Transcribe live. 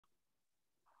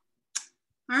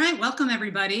All right, welcome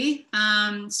everybody.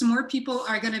 Some more people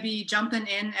are going to be jumping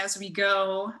in as we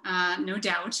go, no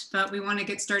doubt, but we want to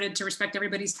get started to respect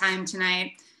everybody's time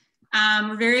tonight.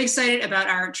 We're very excited about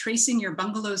our Tracing Your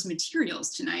Bungalow's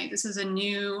materials tonight. This is a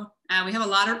new, we have a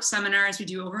lot of seminars we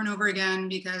do over and over again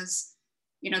because,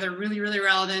 you know, they're really, really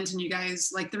relevant and you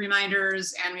guys like the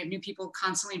reminders and we have new people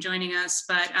constantly joining us,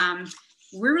 but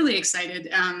we're really excited,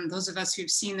 those of us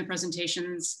who've seen the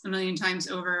presentations a million times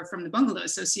over from the Bungalow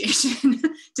Association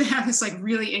to have this like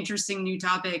really interesting new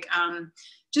topic,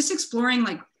 just exploring,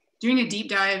 like doing a deep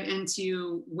dive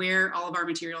into where all of our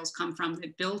materials come from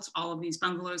that built all of these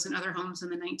bungalows and other homes in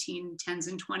the 1910s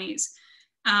and 20s.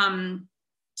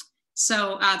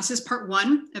 This is part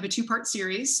one of a two-part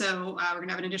series. So we're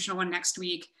gonna have an additional one next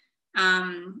week.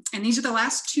 And these are the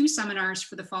last two seminars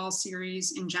for the fall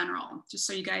series in general, just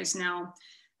so you guys know.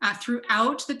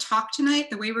 Throughout the talk tonight,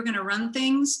 the way we're gonna run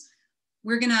things,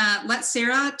 we're gonna let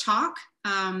Sarah talk,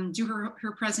 do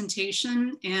her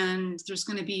presentation, and there's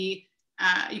gonna be,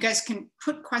 you guys can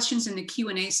put questions in the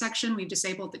Q&A section. We've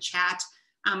disabled the chat.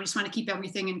 We just wanna keep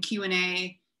everything in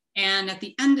Q&A. And at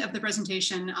the end of the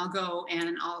presentation, I'll go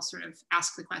and I'll sort of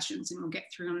ask the questions and we'll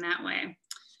get through them that way.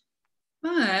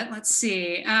 But let's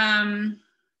see,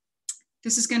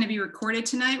 this is going to be recorded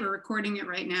tonight. We're recording it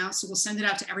right now. So we'll send it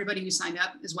out to everybody who signed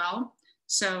up as well.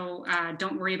 So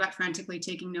don't worry about frantically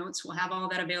taking notes. We'll have all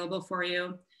that available for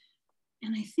you.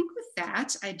 And I think with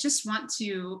that, I just want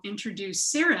to introduce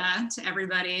Sarah to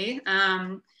everybody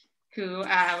who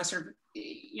was sort of,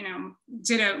 you know,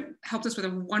 helped us with a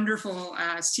wonderful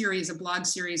series, a blog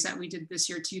series that we did this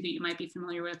year too, that you might be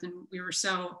familiar with. And we were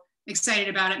so excited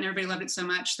about it and everybody loved it so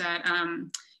much that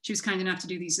she was kind enough to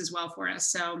do these as well for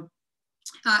us. So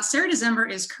Sarah December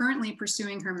is currently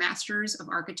pursuing her Master's of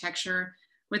Architecture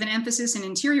with an emphasis in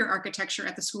interior architecture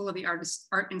at the School of the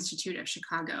Art Institute of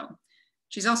Chicago.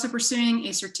 She's also pursuing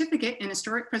a certificate in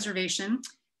historic preservation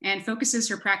and focuses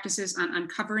her practices on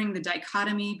uncovering the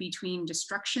dichotomy between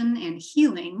destruction and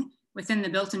healing within the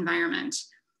built environment.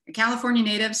 A California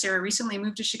native, Sarah recently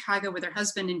moved to Chicago with her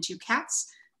husband and two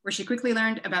cats, where she quickly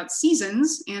learned about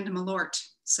seasons and Malort.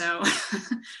 So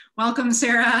welcome,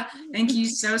 Sarah. Thank you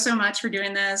so much for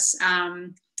doing this.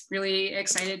 Really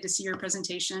excited to see your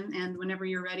presentation, and whenever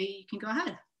you're ready, you can go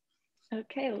ahead.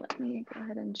 Okay, let me go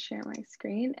ahead and share my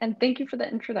screen. And thank you for the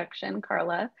introduction,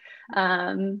 Carla.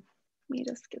 Let me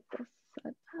just get this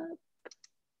set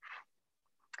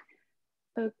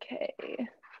up. Okay,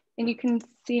 and you can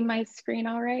see my screen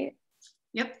all right?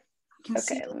 Yep.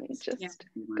 Okay, let me just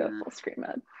go full screen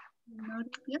mode.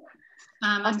 Yep.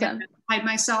 Awesome. I'm gonna hide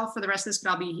myself for the rest of this,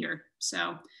 but I'll be here.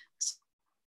 So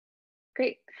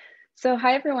great. So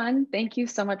hi everyone, thank you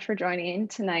so much for joining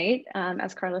tonight.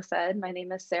 As Carla said, my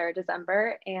name is Sarah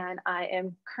December and I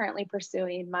am currently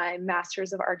pursuing my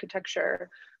Master's of Architecture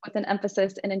with an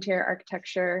emphasis in interior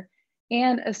architecture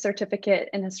and a certificate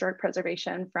in historic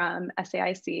preservation from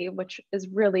SAIC, which is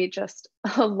really just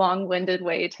a long-winded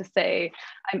way to say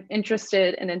I'm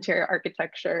interested in interior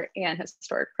architecture and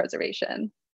historic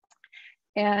preservation.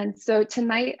 And so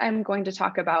tonight I'm going to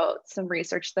talk about some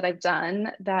research that I've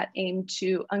done that aim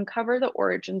to uncover the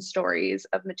origin stories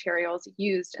of materials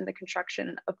used in the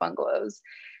construction of bungalows.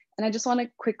 And I just want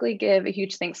to quickly give a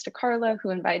huge thanks to Carla, who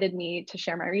invited me to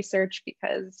share my research,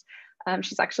 because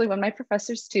she's actually one of my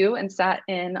professors too, and sat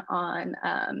in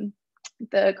on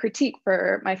the critique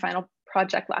for my final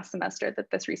project last semester that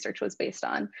this research was based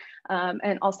on.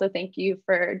 And also thank you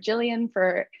for Gillian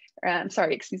for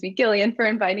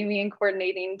inviting me and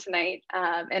coordinating tonight.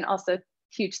 And also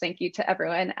huge thank you to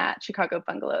everyone at Chicago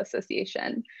Bungalow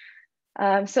Association.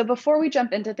 So before we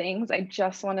jump into things, I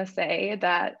just want to say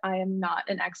that I am not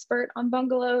an expert on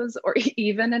bungalows or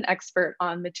even an expert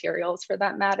on materials for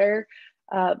that matter.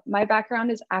 My background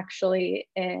is actually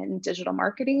in digital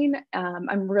marketing.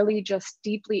 I'm really just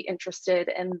deeply interested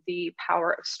in the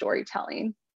power of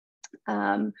storytelling.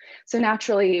 So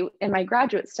naturally, in my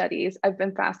graduate studies, I've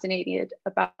been fascinated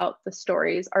about the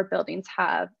stories our buildings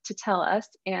have to tell us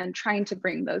and trying to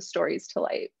bring those stories to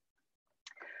light.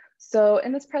 So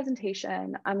in this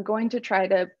presentation, I'm going to try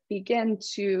to begin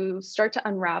to start to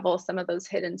unravel some of those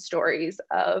hidden stories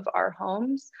of our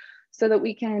homes so that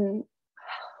we can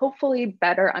hopefully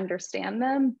better understand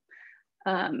them,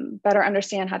 better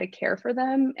understand how to care for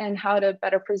them and how to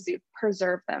better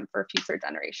preserve them for future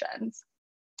generations.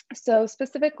 So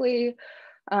specifically,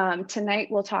 tonight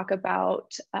we'll talk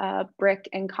about brick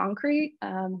and concrete,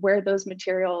 where those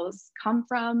materials come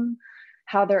from,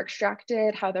 how they're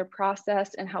extracted, how they're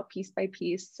processed, and how piece by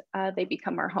piece they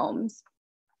become our homes.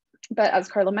 But as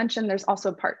Carla mentioned, there's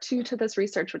also part 2 to this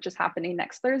research, which is happening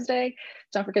next Thursday.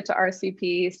 Don't forget to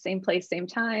RSVP, same place, same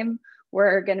time.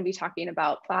 We're going to be talking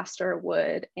about plaster,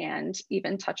 wood, and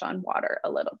even touch on water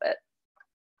a little bit.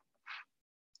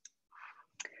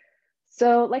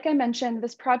 So like I mentioned,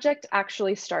 this project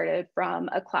actually started from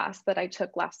a class that I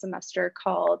took last semester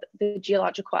called the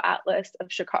Geological Atlas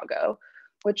of Chicago,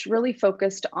 which really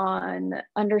focused on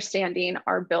understanding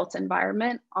our built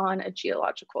environment on a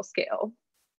geological scale.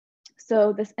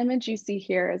 So this image you see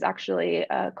here is actually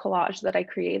a collage that I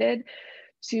created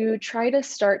to try to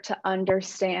start to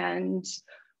understand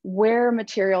where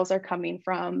materials are coming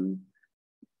from,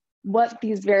 what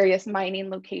these various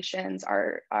mining locations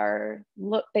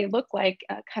they look like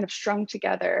kind of strung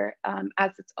together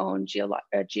as its own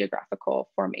geographical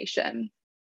formation.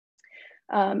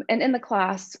 And in the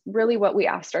class, really what we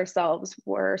asked ourselves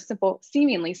were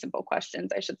seemingly simple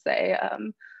questions, I should say,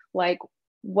 like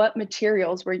what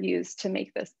materials were used to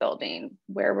make this building?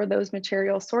 Where were those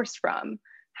materials sourced from?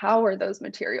 How were those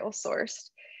materials sourced?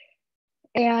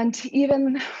 And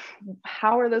even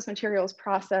how are those materials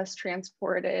processed,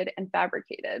 transported, and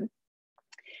fabricated?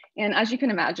 And as you can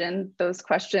imagine, those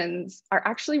questions are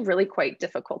actually really quite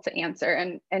difficult to answer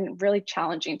and really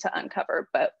challenging to uncover,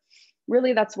 but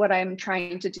really that's what I'm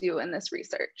trying to do in this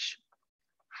research.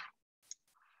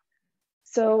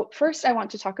 So first I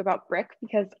want to talk about brick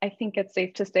because I think it's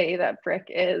safe to say that brick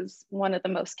is one of the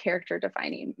most character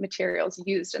defining materials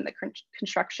used in the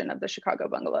construction of the Chicago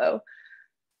bungalow.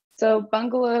 So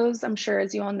bungalows, I'm sure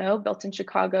as you all know, built in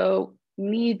Chicago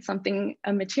need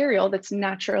a material that's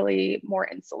naturally more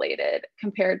insulated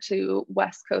compared to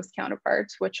West Coast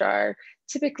counterparts, which are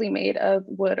typically made of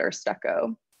wood or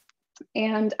stucco.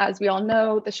 And as we all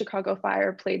know, the Chicago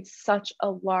fire played such a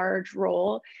large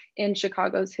role in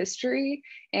Chicago's history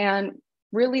and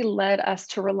really led us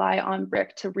to rely on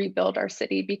brick to rebuild our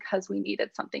city because we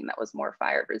needed something that was more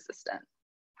fire resistant.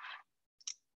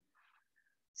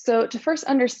 So to first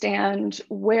understand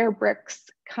where bricks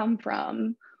come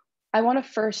from, I want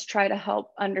to first try to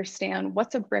help understand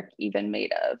what's a brick even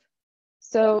made of.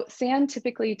 So sand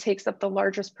typically takes up the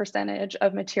largest percentage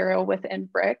of material within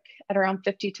brick at around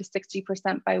 50 to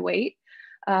 60% by weight.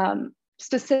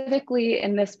 Specifically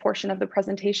in this portion of the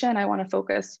presentation, I want to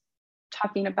focus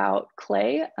talking about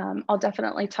clay. I'll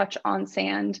definitely touch on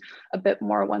sand a bit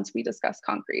more once we discuss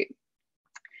concrete.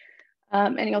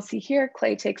 And you'll see here,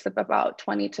 clay takes up about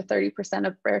 20 to 30%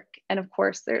 of brick. And of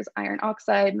course, there's iron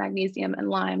oxide, magnesium, and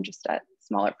lime just at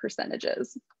smaller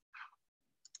percentages.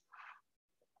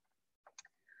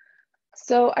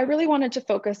 So I really wanted to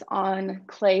focus on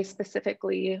clay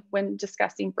specifically when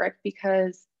discussing brick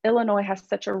because Illinois has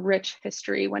such a rich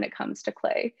history when it comes to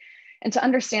clay. And to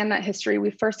understand that history, we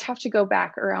first have to go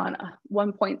back around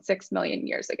 1.6 million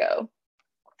years ago.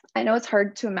 I know it's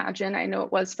hard to imagine, I know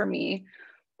it was for me,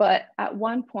 but at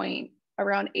one point,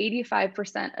 around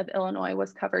 85% of Illinois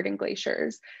was covered in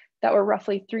glaciers that were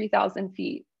roughly 3,000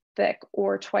 feet thick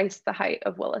or twice the height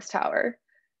of Willis Tower.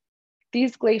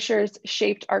 These glaciers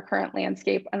shaped our current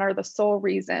landscape and are the sole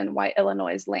reason why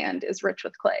Illinois' land is rich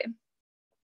with clay.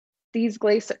 These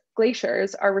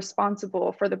glaciers are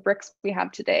responsible for the bricks we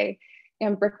have today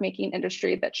and brick-making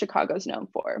industry that Chicago is known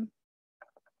for.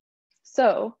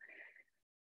 So,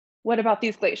 what about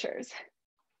these glaciers?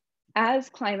 As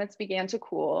climates began to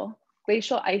cool,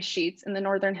 glacial ice sheets in the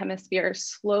Northern Hemisphere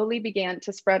slowly began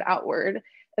to spread outward,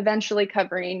 eventually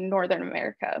covering Northern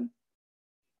America.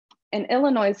 And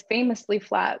Illinois' famously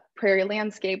flat prairie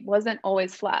landscape wasn't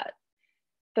always flat.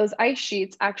 Those ice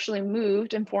sheets actually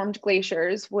moved and formed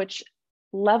glaciers, which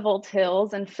leveled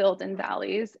hills and filled in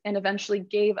valleys, and eventually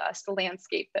gave us the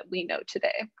landscape that we know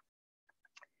today.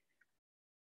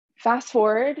 Fast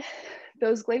forward,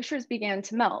 those glaciers began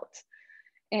to melt.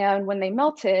 And when they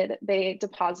melted, they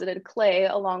deposited clay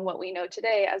along what we know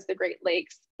today as the Great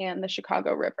Lakes and the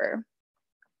Chicago River.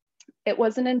 It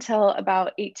wasn't until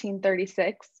about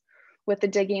 1836, with the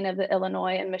digging of the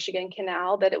Illinois and Michigan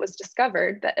Canal, that it was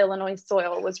discovered that Illinois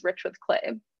soil was rich with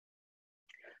clay.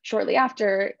 Shortly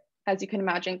after, as you can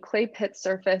imagine, clay pits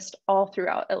surfaced all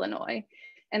throughout Illinois,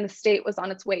 and the state was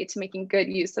on its way to making good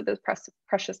use of this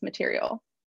precious material.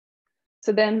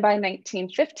 So then by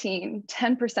 1915,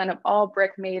 10% of all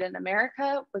brick made in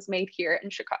America was made here in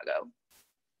Chicago.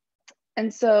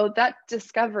 And so that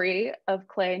discovery of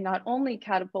clay not only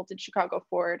catapulted Chicago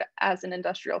forward as an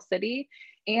industrial city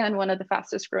and one of the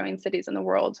fastest growing cities in the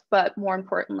world, but more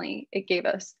importantly, it gave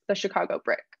us the Chicago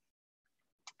brick.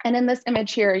 And in this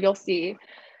image here, you'll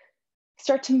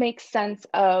start to make sense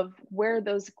of where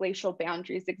those glacial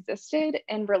boundaries existed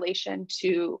in relation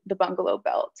to the Bungalow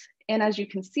Belt. And as you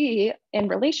can see, in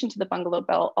relation to the Bungalow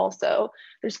Belt also,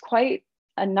 there's quite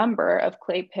a number of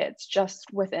clay pits just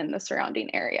within the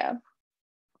surrounding area.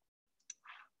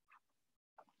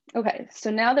 Okay,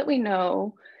 so now that we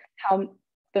know how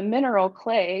the mineral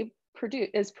clay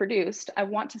is produced, I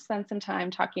want to spend some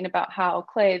time talking about how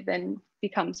clay then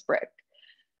becomes brick.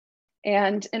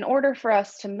 And in order for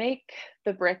us to make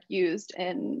the brick used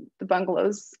in the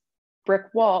bungalow's brick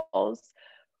walls,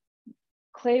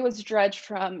 clay was dredged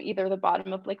from either the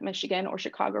bottom of Lake Michigan or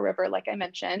Chicago River, like I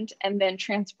mentioned, and then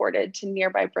transported to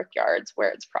nearby brickyards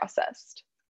where it's processed.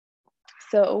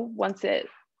 So once it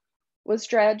was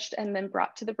dredged and then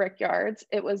brought to the brickyards,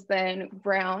 it was then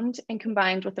ground and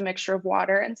combined with a mixture of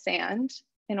water and sand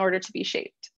in order to be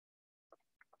shaped.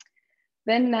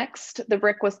 Then next, the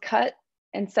brick was cut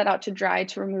and set out to dry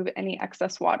to remove any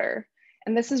excess water.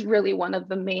 And this is really one of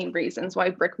the main reasons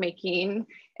why brick making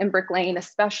and bricklaying,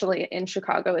 especially in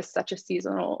Chicago, is such a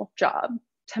seasonal job.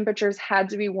 Temperatures had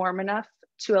to be warm enough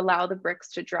to allow the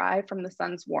bricks to dry from the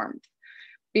sun's warmth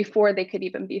before they could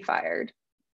even be fired.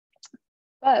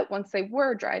 But once they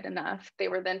were dried enough, they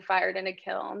were then fired in a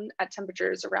kiln at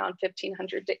temperatures around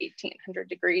 1500 to 1800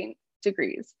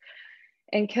 degrees.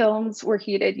 And kilns were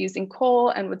heated using coal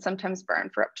and would sometimes burn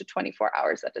for up to 24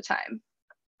 hours at a time.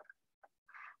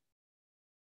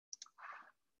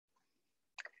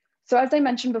 So as I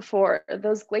mentioned before,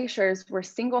 those glaciers were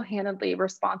single-handedly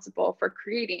responsible for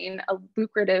creating a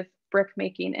lucrative brick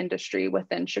making industry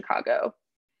within Chicago.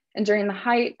 And during the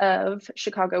height of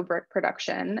Chicago brick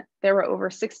production, there were over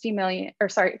 60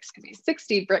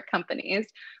 brick companies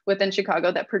within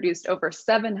Chicago that produced over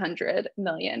 700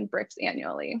 million bricks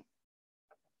annually.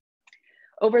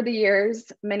 Over the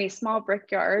years, many small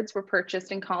brickyards were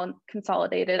purchased and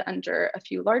consolidated under a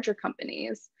few larger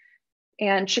companies.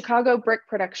 And Chicago brick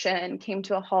production came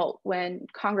to a halt when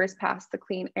Congress passed the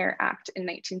Clean Air Act in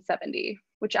 1970,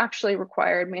 which actually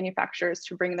required manufacturers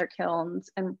to bring their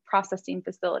kilns and processing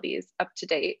facilities up to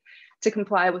date to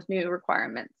comply with new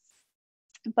requirements.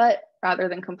 But rather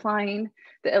than complying,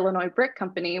 the Illinois Brick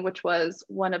Company, which was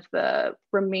one of the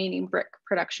remaining brick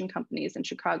production companies in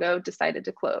Chicago, decided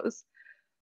to close.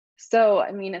 So,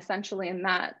 I mean, essentially in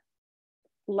that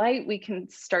light, we can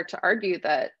start to argue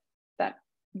that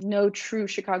no true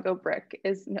Chicago brick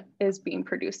is being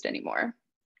produced anymore.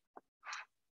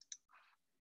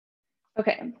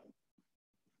 Okay,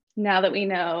 now that we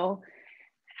know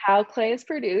how clay is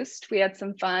produced, we had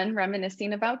some fun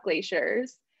reminiscing about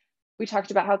glaciers. We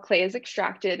talked about how clay is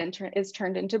extracted and is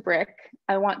turned into brick.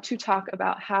 I want to talk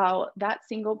about how that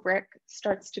single brick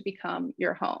starts to become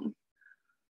your home.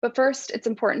 But first, it's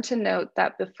important to note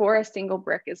that before a single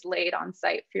brick is laid on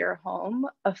site for your home,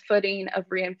 a footing of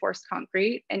reinforced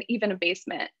concrete and even a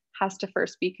basement has to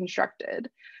first be constructed.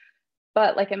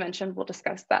 But like I mentioned, we'll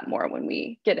discuss that more when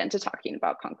we get into talking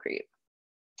about concrete.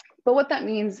 But what that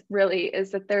means really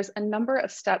is that there's a number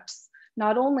of steps,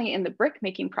 not only in the brick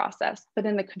making process, but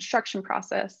in the construction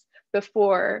process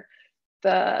before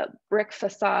the brick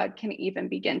facade can even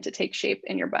begin to take shape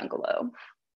in your bungalow.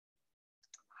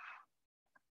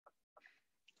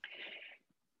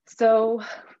 So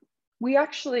we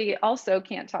actually also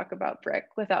can't talk about brick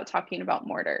without talking about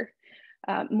mortar.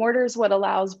 Mortar is what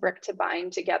allows brick to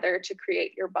bind together to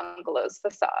create your bungalow's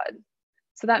facade.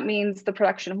 So that means the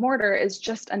production of mortar is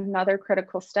just another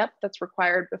critical step that's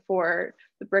required before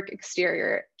the brick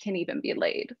exterior can even be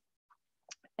laid.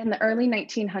 In the early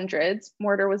 1900s,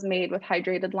 mortar was made with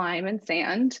hydrated lime and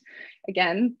sand.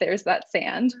 Again, there's that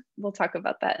sand. We'll talk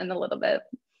about that in a little bit.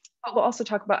 But we'll also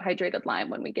talk about hydrated lime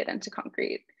when we get into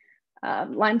concrete.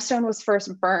 Limestone was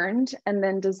first burned and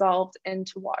then dissolved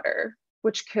into water,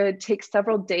 which could take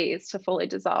several days to fully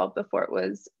dissolve before it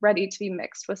was ready to be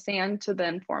mixed with sand to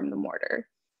then form the mortar.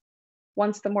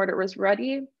 Once the mortar was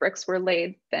ready, bricks were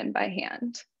laid then by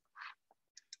hand.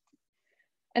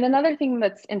 And another thing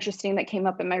that's interesting that came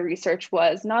up in my research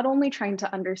was not only trying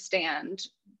to understand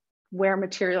where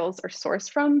materials are sourced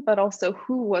from, but also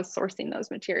who was sourcing those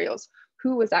materials,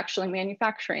 who was actually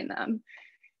manufacturing them.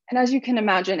 And as you can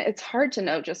imagine, it's hard to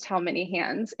know just how many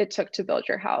hands it took to build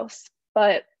your house.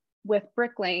 But with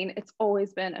bricklaying, it's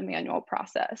always been a manual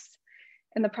process.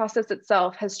 And the process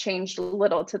itself has changed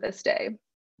little to this day.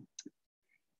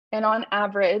 And on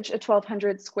average, a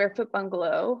 1,200 square foot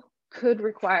bungalow could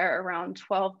require around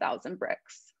 12,000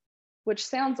 bricks, which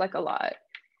sounds like a lot.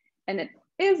 And it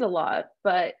is a lot,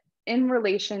 but in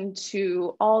relation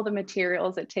to all the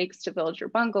materials it takes to build your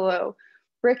bungalow,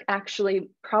 brick actually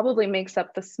probably makes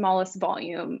up the smallest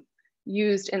volume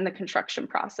used in the construction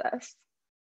process.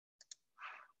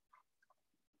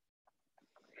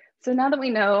 So now that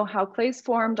we know how clay is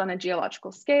formed on a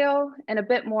geological scale and a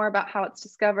bit more about how it's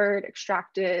discovered,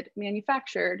 extracted,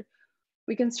 manufactured,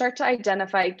 we can start to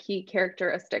identify key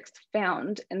characteristics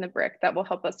found in the brick that will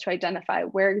help us to identify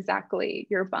where exactly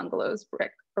your bungalow's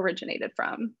brick originated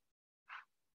from.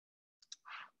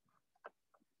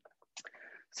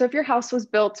 So if your house was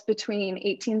built between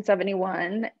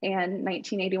 1871 and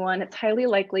 1981, it's highly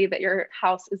likely that your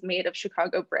house is made of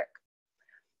Chicago brick.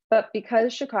 But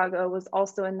because Chicago was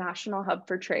also a national hub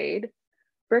for trade,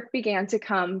 brick began to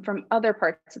come from other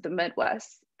parts of the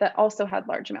Midwest that also had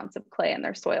large amounts of clay in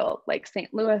their soil, like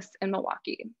St. Louis and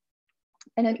Milwaukee.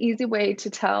 And an easy way to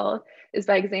tell is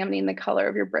by examining the color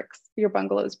of your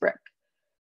bungalow's brick.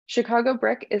 Chicago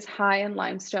brick is high in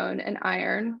limestone and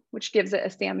iron, which gives it a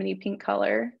salmony pink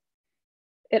color.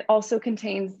 It also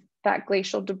contains that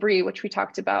glacial debris, which we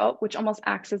talked about, which almost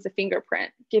acts as a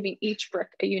fingerprint, giving each brick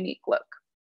a unique look.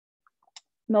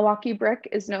 Milwaukee brick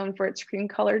is known for its cream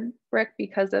colored brick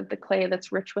because of the clay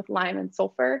that's rich with lime and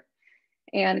sulfur.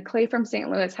 And clay from St.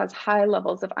 Louis has high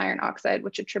levels of iron oxide,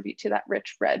 which attribute to that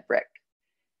rich red brick.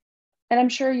 And I'm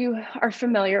sure you are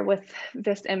familiar with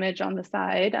this image on the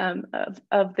side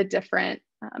of the different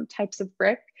types of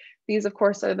brick. These, of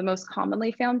course, are the most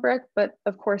commonly found brick, but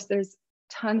of course, there's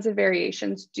tons of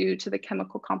variations due to the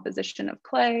chemical composition of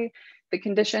clay, the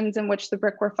conditions in which the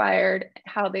brick were fired,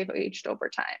 how they've aged over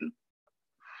time.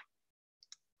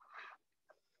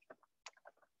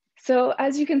 So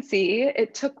as you can see,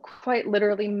 it took quite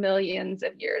literally millions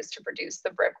of years to produce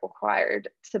the brick required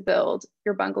to build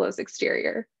your bungalow's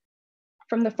exterior.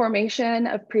 From the formation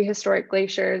of prehistoric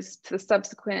glaciers to the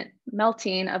subsequent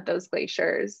melting of those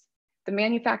glaciers, the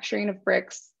manufacturing of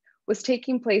bricks was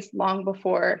taking place long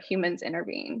before humans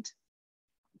intervened.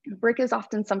 Brick is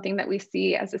often something that we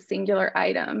see as a singular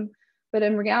item, but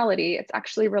in reality, it's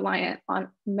actually reliant on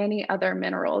many other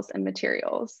minerals and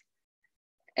materials.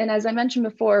 And as I mentioned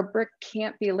before, brick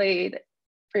can't be laid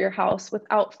for your house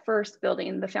without first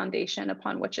building the foundation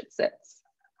upon which it sits,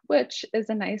 which is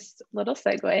a nice little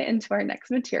segue into our next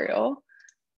material,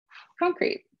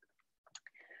 concrete.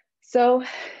 So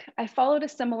I followed a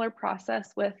similar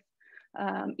process with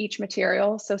each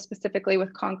material. So specifically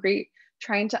with concrete,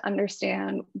 trying to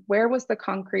understand where was the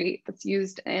concrete that's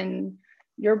used in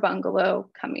your bungalow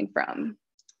coming from.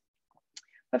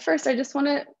 But first, I just want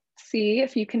to see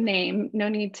if you can name, no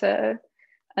need to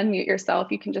unmute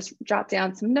yourself. You can just jot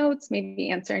down some notes, maybe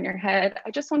answer in your head.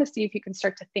 I just want to see if you can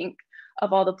start to think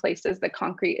of all the places that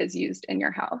concrete is used in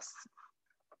your house.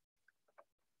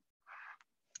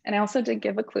 And I also did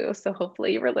give a clue, so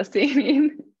hopefully you were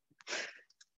listening.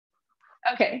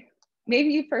 Okay, maybe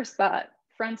you first thought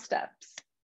front steps.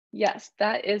 Yes,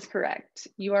 that is correct.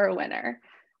 You are a winner.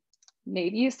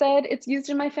 Maybe you said it's used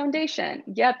in my foundation.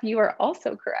 Yep, you are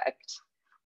also correct.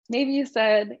 Maybe you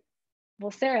said,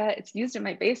 well, Sarah, it's used in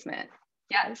my basement.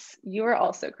 Yes, you are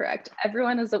also correct.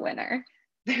 Everyone is a winner.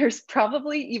 There's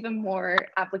probably even more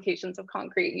applications of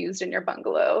concrete used in your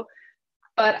bungalow,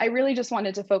 but I really just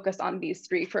wanted to focus on these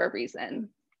three for a reason.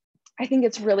 I think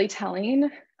it's really telling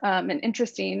and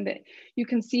interesting that you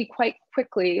can see quite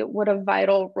quickly what a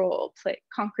vital role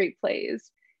concrete plays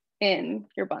in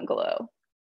your bungalow.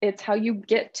 It's how you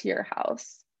get to your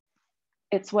house.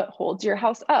 It's what holds your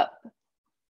house up.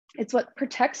 It's what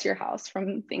protects your house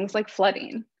from things like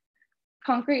flooding.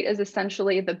 Concrete is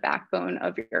essentially the backbone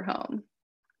of your home.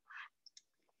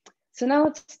 So now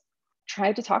let's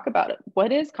try to talk about it.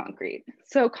 What is concrete?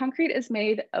 So concrete is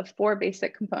made of four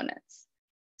basic components.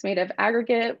 It's made of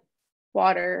aggregate,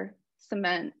 water,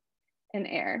 cement, and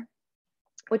air,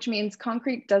 which means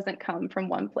concrete doesn't come from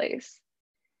one place.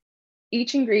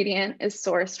 Each ingredient is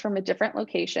sourced from a different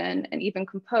location and even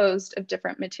composed of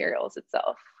different materials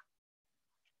itself.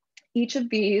 Each of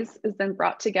these is then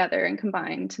brought together and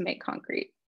combined to make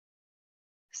concrete.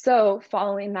 So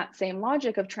following that same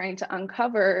logic of trying to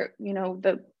uncover,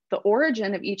 the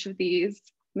origin of each of these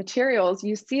materials,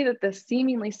 you see that this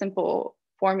seemingly simple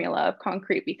formula of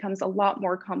concrete becomes a lot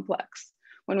more complex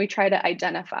when we try to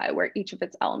identify where each of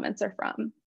its elements are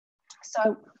from.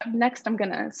 So next, I'm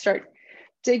gonna start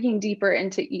digging deeper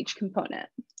into each component.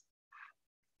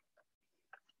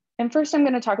 And first, I'm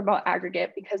going to talk about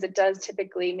aggregate because it does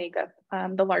typically make up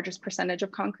the largest percentage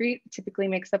of concrete. It typically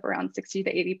makes up around 60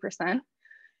 to 80%.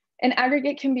 And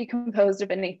aggregate can be composed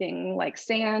of anything like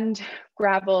sand,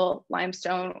 gravel,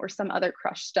 limestone, or some other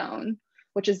crushed stone,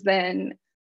 which is then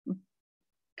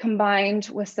combined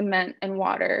with cement and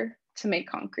water to make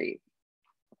concrete.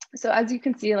 So as you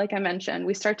can see, like I mentioned,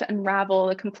 we start to unravel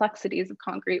the complexities of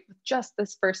concrete with just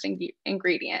this first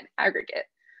ingredient, aggregate.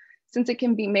 Since it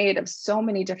can be made of so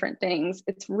many different things,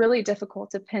 it's really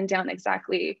difficult to pin down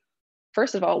exactly,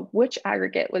 first of all, which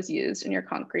aggregate was used in your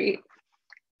concrete.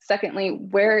 Secondly,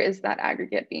 where is that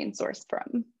aggregate being sourced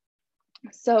from?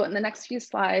 So in the next few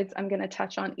slides, I'm going to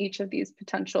touch on each of these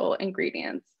potential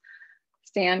ingredients,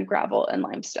 sand, gravel, and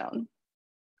limestone.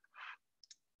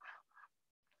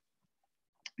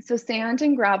 So sand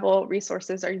and gravel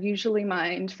resources are usually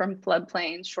mined from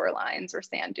floodplains, shorelines, or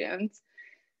sand dunes.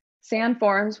 Sand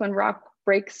forms when rock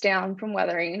breaks down from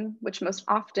weathering, which most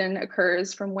often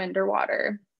occurs from wind or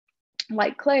water.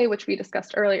 Like clay, which we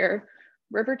discussed earlier,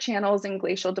 river channels and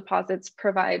glacial deposits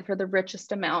provide for the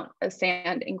richest amount of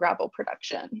sand and gravel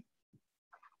production.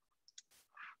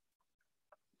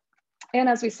 And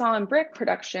as we saw in brick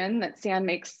production, that sand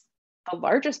makes the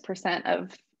largest percent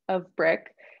of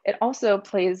brick, it also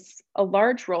plays a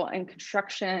large role in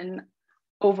construction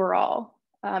overall.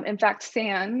 In fact,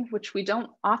 sand, which we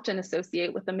don't often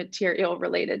associate with a material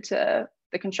related to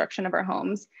the construction of our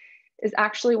homes, is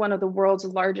actually one of the world's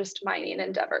largest mining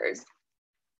endeavors.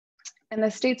 And the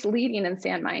states leading in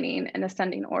sand mining in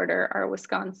ascending order are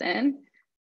Wisconsin,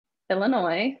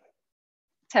 Illinois,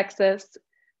 Texas,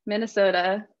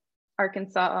 Minnesota,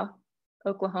 Arkansas,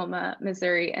 Oklahoma,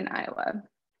 Missouri, and Iowa.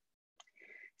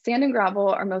 Sand and gravel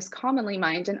are most commonly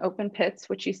mined in open pits,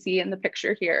 which you see in the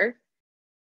picture here.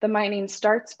 The mining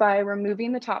starts by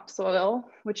removing the topsoil,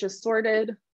 which is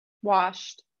sorted,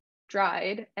 washed,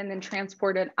 dried, and then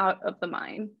transported out of the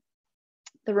mine.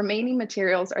 The remaining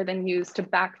materials are then used to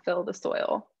backfill the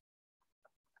soil.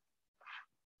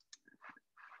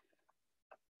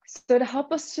 So to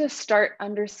help us to start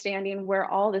understanding where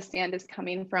all the sand is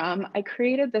coming from, I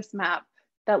created this map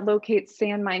that locates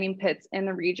sand mining pits in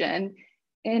the region,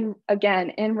 again,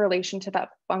 in relation to that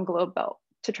bungalow belt,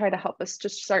 to try to help us to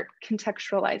start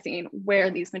contextualizing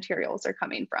where these materials are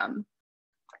coming from.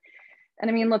 And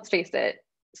I mean, let's face it,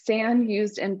 sand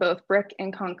used in both brick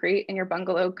and concrete in your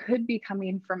bungalow could be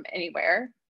coming from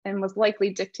anywhere and was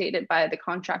likely dictated by the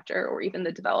contractor or even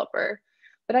the developer.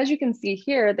 But as you can see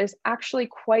here, there's actually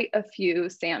quite a few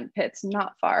sand pits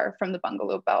not far from the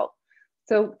bungalow belt.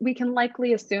 So we can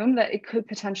likely assume that it could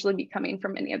potentially be coming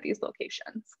from any of these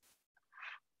locations.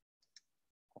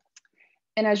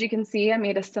 And as you can see, I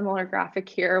made a similar graphic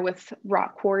here with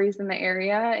rock quarries in the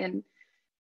area, and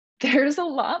there's a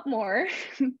lot more,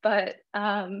 but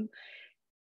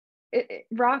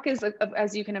rock is,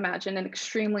 as you can imagine, an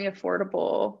extremely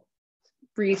affordable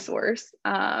resource.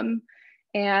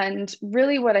 And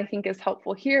really what I think is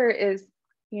helpful here is,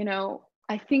 you know,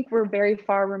 I think we're very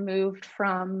far removed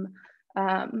from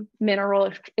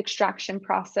mineral extraction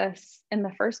process in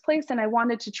the first place. And I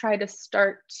wanted to try to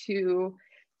start to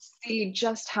see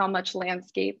just how much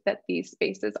landscape that these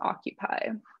spaces occupy,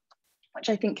 which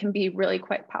I think can be really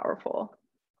quite powerful.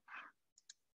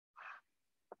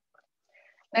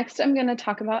 Next, I'm going to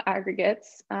talk about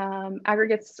aggregates.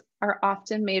 Aggregates are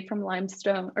often made from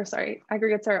limestone,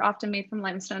 aggregates are often made from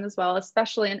limestone as well,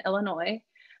 especially in Illinois,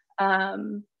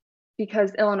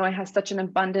 because Illinois has such an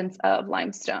abundance of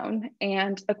limestone.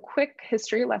 And a quick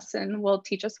history lesson will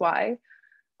teach us why.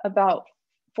 About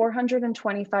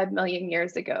 425 million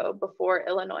years ago, before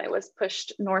Illinois was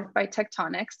pushed north by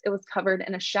tectonics, it was covered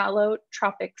in a shallow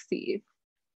tropic sea.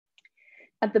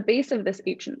 At the base of this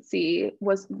ancient sea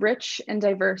was rich and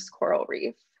diverse coral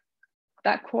reef.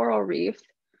 That coral reef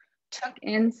took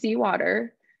in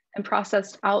seawater and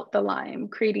processed out the lime,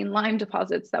 creating lime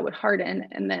deposits that would harden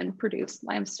and then produce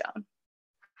limestone.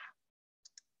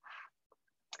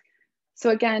 So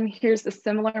again, here's a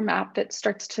similar map that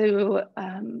starts to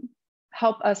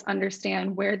help us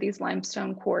understand where these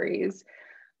limestone quarries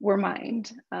were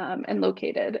mined and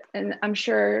located. And I'm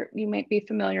sure you might be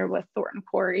familiar with Thornton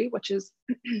Quarry, which is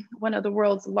one of the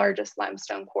world's largest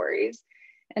limestone quarries.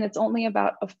 And it's only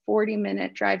about a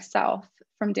 40-minute drive south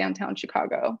from downtown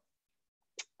Chicago.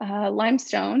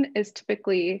 Limestone is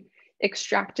typically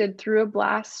extracted through a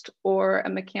blast or a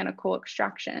mechanical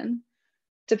extraction,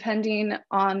 depending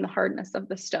on the hardness of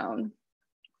the stone.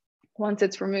 Once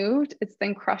it's removed, it's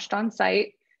then crushed on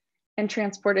site and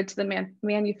transported to the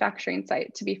manufacturing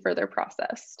site to be further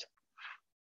processed.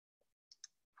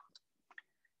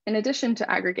 In addition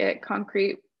to aggregate,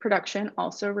 concrete production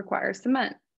also requires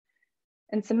cement.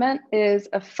 And cement is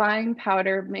a fine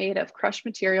powder made of crushed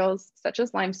materials such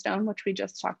as limestone, which we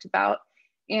just talked about,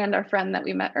 and our friend that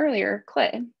we met earlier,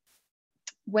 clay.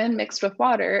 When mixed with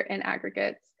water and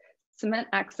aggregates, cement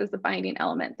acts as a binding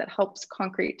element that helps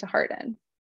concrete to harden.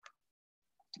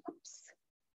 Oops.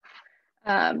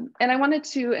 And I wanted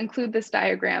to include this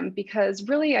diagram because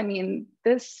really, I mean,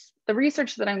 the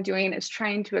research that I'm doing is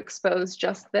trying to expose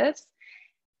just this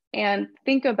and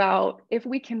think about if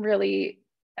we can really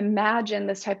imagine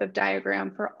this type of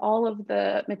diagram for all of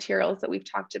the materials that we've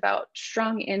talked about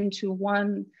strung into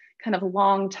one kind of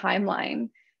long timeline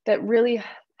that really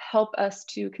help us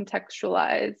to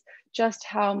contextualize just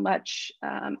how much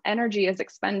energy is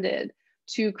expended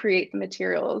to create the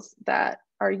materials that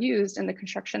are used in the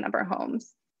construction of our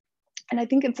homes. And I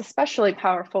think it's especially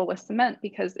powerful with cement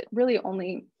because it really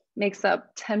only makes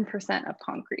up 10% of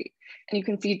concrete. And you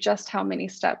can see just how many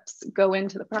steps go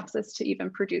into the process to even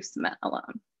produce cement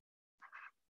alone.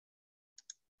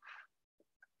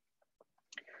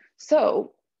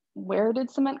 So where did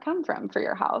cement come from for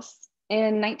your house?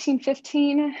 In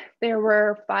 1915, there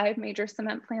were 5 major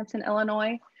cement plants in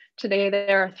Illinois. Today,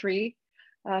 there are 3.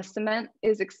 Cement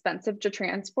is expensive to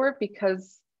transport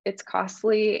because it's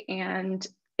costly and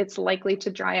it's likely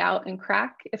to dry out and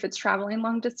crack if it's traveling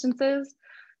long distances.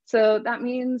 So that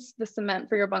means the cement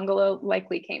for your bungalow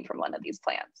likely came from one of these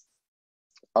plants.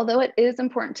 Although it is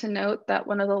important to note that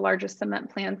one of the largest cement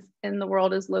plants in the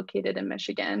world is located in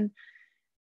Michigan.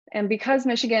 And because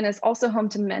Michigan is also home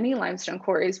to many limestone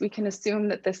quarries, we can assume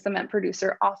that this cement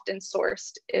producer often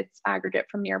sourced its aggregate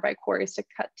from nearby quarries to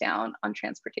cut down on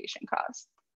transportation costs.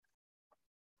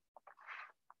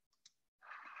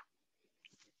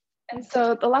 And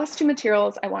so the last 2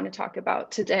 materials I want to talk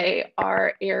about today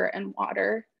are air and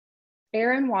water.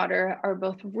 Air and water are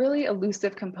both really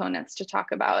elusive components to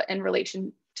talk about in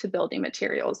relation to building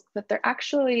materials, but they're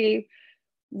actually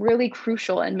really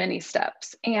crucial in many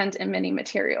steps and in many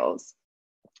materials.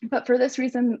 But for this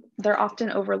reason, they're often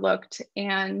overlooked,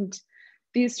 and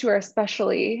these 2 are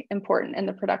especially important in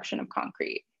the production of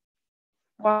concrete.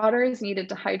 Water is needed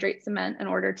to hydrate cement in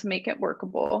order to make it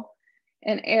workable,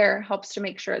 and air helps to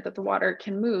make sure that the water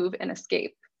can move and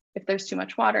escape. If there's too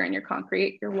much water in your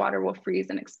concrete, your water will freeze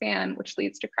and expand, which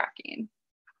leads to cracking.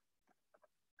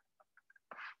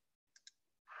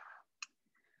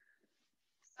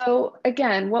 So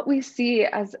again, what we see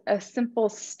as a simple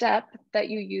step that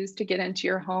you use to get into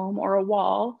your home or a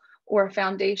wall or a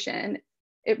foundation,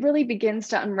 it really begins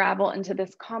to unravel into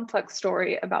this complex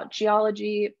story about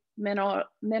geology,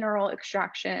 mineral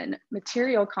extraction,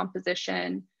 material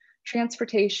composition,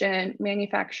 transportation,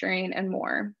 manufacturing, and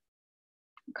more.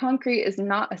 Concrete is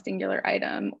not a singular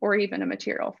item or even a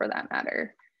material for that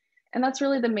matter. And that's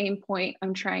really the main point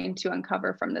I'm trying to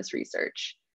uncover from this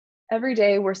research. Every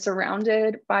day, we're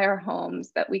surrounded by our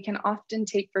homes that we can often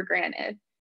take for granted.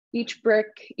 Each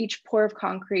brick, each pour of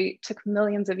concrete took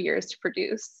millions of years to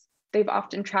produce. They've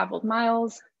often traveled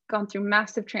miles, gone through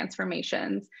massive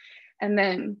transformations, and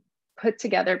then put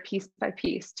together piece by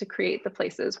piece to create the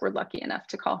places we're lucky enough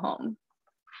to call home.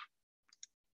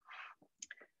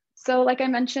 So like I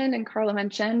mentioned and Carla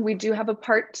mentioned, we do have a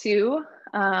part 2.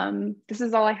 This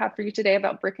is all I have for you today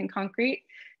about brick and concrete.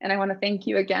 And I want to thank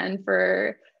you again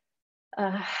for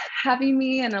having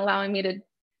me and allowing me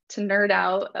to nerd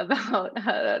out about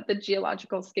the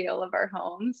geological scale of our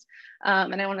homes.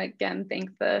 And I want to again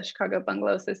thank the Chicago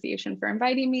Bungalow Association for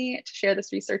inviting me to share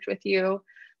this research with you.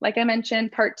 Like I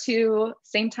mentioned, part 2,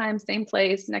 same time, same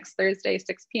place, next Thursday,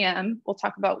 6 p.m. We'll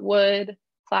talk about wood,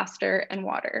 plaster, and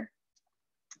water.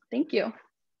 Thank you.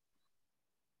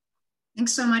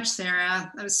 Thanks so much,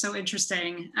 Sarah. That was so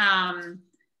interesting.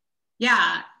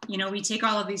 Yeah, you know, we take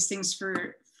all of these things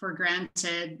for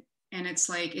granted, and it's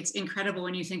like, it's incredible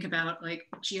when you think about like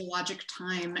geologic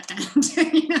time and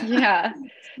you know, yeah,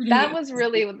 that was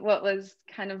really what was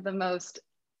kind of the most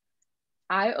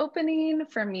eye-opening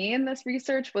for me in this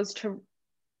research, was to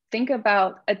think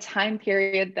about a time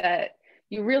period that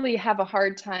you really have a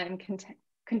hard time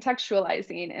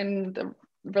contextualizing in the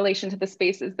relation to the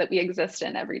spaces that we exist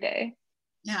in every day.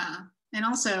 Yeah, and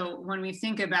also when we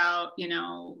think about, you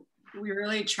know, we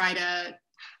really try to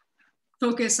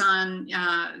focus on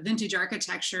vintage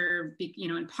architecture, you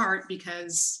know, in part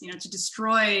because, you know, to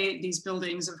destroy these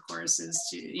buildings, of course, is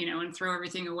to, you know, and throw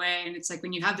everything away. And it's like,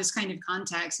 when you have this kind of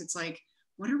context, it's like,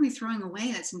 what are we throwing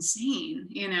away? That's insane,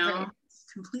 you know, right. It's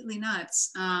completely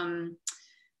nuts.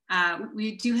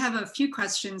 We do have a few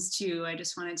questions too, I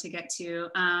just wanted to get to.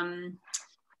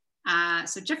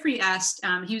 So Jeffrey asked,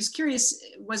 he was curious,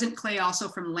 wasn't clay also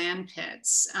from land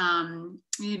pits?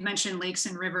 You mentioned lakes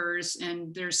and rivers,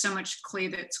 and there's so much clay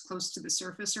that's close to the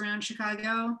surface around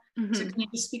Chicago. Mm-hmm. So can you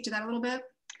just speak to that a little bit?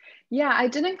 Yeah, I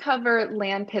didn't cover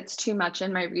land pits too much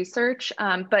in my research,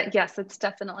 but yes, it's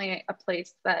definitely a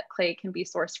place that clay can be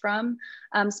sourced from.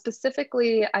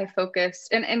 Specifically, I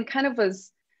focused and kind of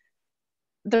was,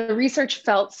 the research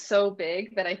felt so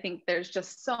big that I think there's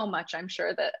just so much I'm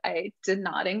sure that I did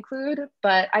not include,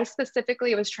 but I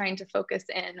specifically was trying to focus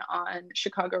in on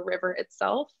Chicago River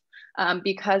itself,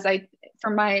 because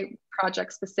for my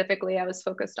project specifically, I was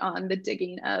focused on the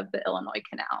digging of the Illinois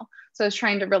Canal. So I was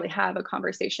trying to really have a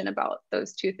conversation about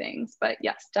those 2 things. But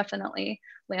yes, definitely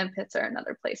land pits are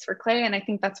another place for clay. And I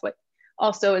think that's what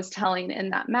also is telling in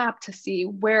that map, to see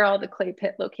where all the clay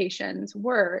pit locations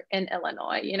were in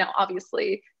Illinois. You know,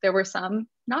 obviously there were some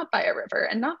not by a river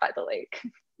and not by the lake.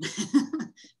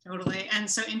 Totally. And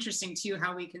so interesting too,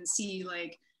 how we can see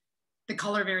like the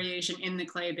color variation in the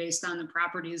clay based on the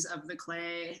properties of the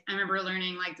clay. I remember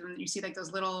learning like when you see like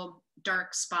those little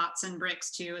dark spots in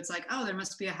bricks too, it's like, oh, there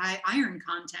must be a high iron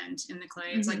content in the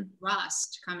clay. It's like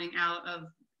rust coming out of,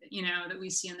 you know, that we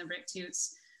see in the brick too.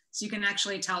 So you can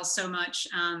actually tell so much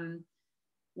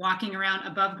walking around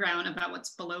above ground about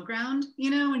what's below ground, you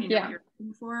know, when you know what you're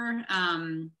looking for.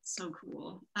 So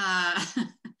cool.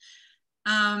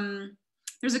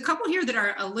 There's a couple here that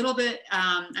are a little bit,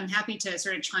 I'm happy to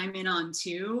sort of chime in on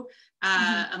too,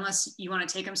 unless you want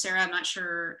to take them, Sarah. I'm not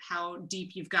sure how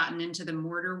deep you've gotten into the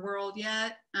mortar world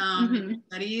yet in your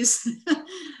studies.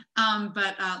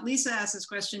 But Lisa asked this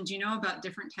question, do you know about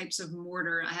different types of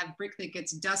mortar? I have brick that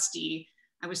gets dusty.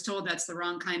 I was told that's the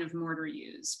wrong kind of mortar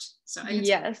used. So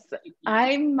yes,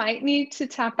 I might need to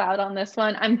tap out on this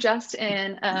one. I'm just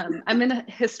in, I'm in a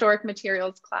historic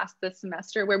materials class this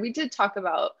semester where we did talk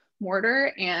about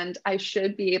mortar, and I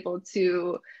should be able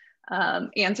to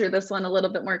answer this one a little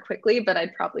bit more quickly, but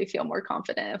I'd probably feel more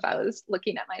confident if I was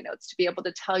looking at my notes to be able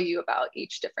to tell you about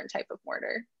each different type of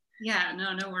mortar. Yeah,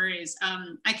 no worries.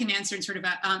 I can answer and sort of,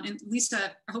 and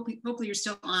Lisa, hopefully you're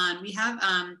still on. We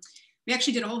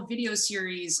actually did a whole video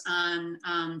series on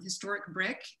historic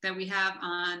brick that we have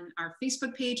on our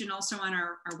Facebook page and also on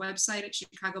our website at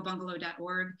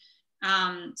chicagobungalow.org.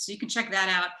 So you can check that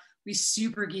out. We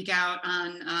super geek out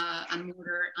on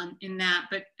mortar in that,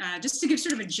 but just to give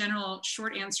sort of a general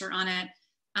short answer on it,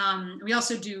 we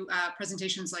also do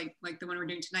presentations like the one we're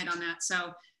doing tonight on that.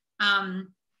 So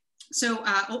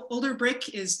older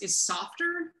brick is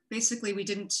softer. Basically, we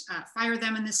didn't fire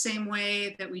them in the same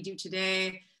way that we do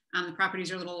today. The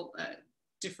properties are a little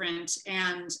different.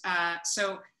 And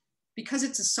so because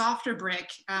it's a softer brick,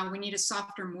 we need a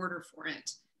softer mortar for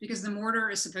it, because the mortar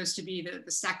is supposed to be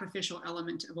the sacrificial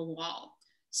element of a wall.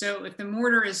 So if the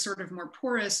mortar is sort of more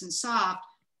porous and soft,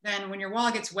 then when your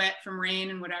wall gets wet from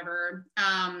rain and whatever,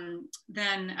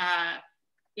 then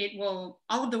all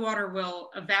of the water will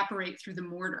evaporate through the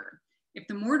mortar. If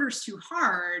the mortar is too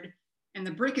hard and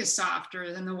the brick is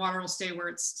softer, then the water will stay where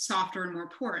it's softer and more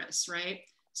porous, right?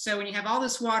 So when you have all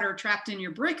this water trapped in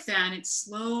your brick, then it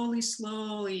slowly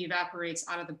evaporates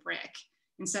out of the brick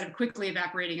instead of quickly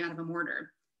evaporating out of a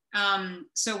mortar.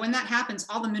 So when that happens,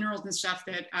 all the minerals and stuff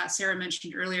that Sarah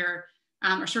mentioned earlier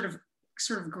are sort of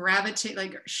gravitate,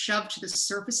 like shoved to the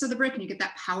surface of the brick, and you get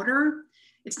that powder.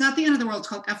 It's not the end of the world. It's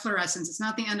called efflorescence. It's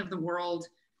not the end of the world,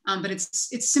 but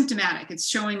it's symptomatic. It's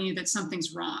showing you that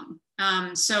something's wrong.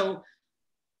 So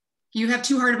you have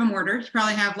too hard of a mortar. You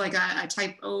probably have like a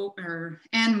type O or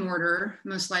N mortar,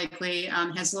 most likely.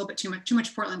 Has a little bit too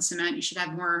much Portland cement. You should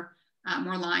have more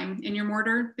lime in your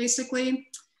mortar, basically.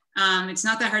 It's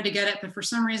not that hard to get it, but for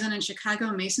some reason in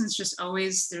Chicago, masons just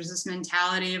always, there's this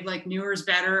mentality of like newer is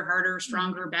better, harder,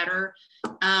 stronger, better.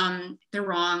 They're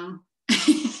wrong.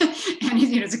 And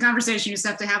it's a conversation you just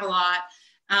have to have a lot.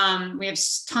 We have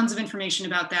tons of information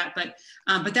about that,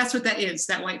 but that's what that is,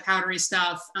 that white powdery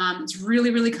stuff. It's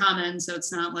really common, so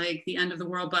it's not like the end of the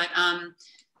world, but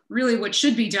really what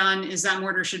should be done is that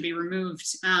mortar should be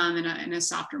removed, and a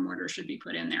softer mortar should be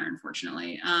put in there,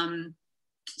 unfortunately.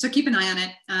 So keep an eye on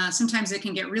it. Sometimes it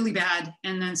can get really bad,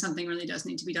 and then something really does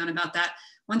need to be done about that.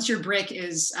 Once your brick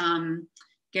is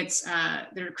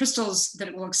there are crystals that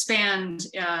it will expand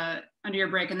under your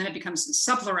brick, and then it becomes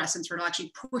supplorescence, where it'll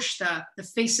actually push the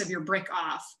face of your brick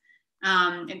off.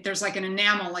 And there's like an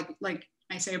enamel, like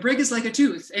I say, a brick is like a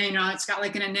tooth, and it's got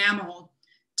like an enamel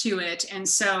to it. And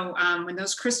so when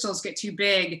those crystals get too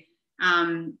big,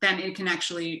 then it can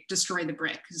actually destroy the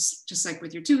brick. Because just like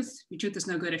with your tooth is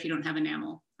no good if you don't have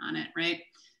enamel on it, right?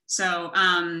 So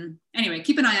anyway,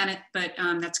 keep an eye on it, but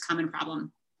that's a common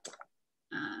problem.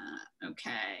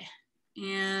 Okay,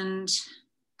 and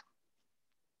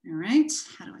all right,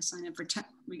 how do I sign up for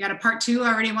we got a part 2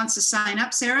 already wants to sign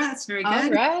up, Sarah. That's very good.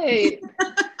 All right.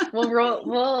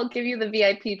 we'll give you the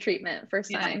VIP treatment for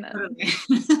signing up. Totally.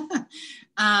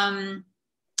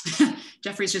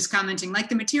 Jeffrey's just commenting, like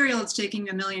the material, it's taking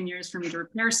 1 million years for me to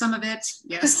repair some of it.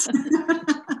 Yes.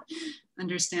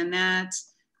 Understand that.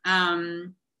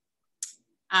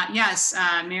 Yes,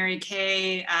 Mary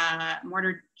Kay,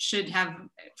 mortar should have,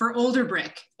 for older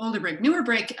brick, newer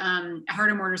brick,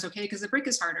 harder mortar is okay because the brick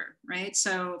is harder, right?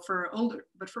 So for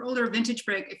older vintage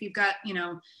brick, if you've got,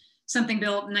 something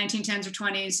built in 1910s or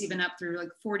 20s, even up through like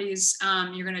 40s,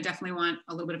 you're gonna definitely want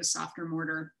a little bit of a softer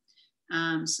mortar.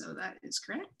 So that is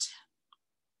correct.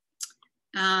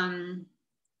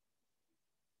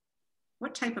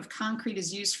 What type of concrete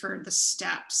is used for the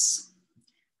steps?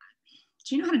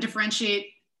 Do you know how to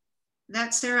differentiate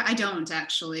that, Sarah? I don't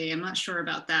actually. I'm not sure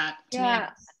about that.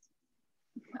 Yeah,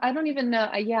 I don't even know.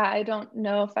 Yeah, I don't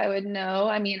know if I would know.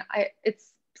 I mean,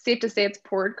 it's safe to say it's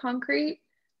poured concrete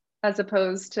as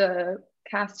opposed to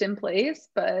cast in place,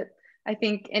 but I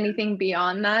think anything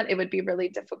beyond that, it would be really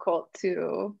difficult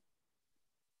to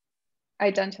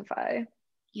identify.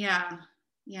 Yeah.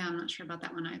 Yeah, I'm not sure about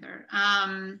that one either.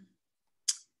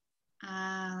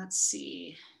 Let's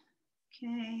see.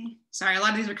 Okay. Sorry, a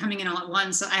lot of these are coming in all at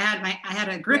once. So I had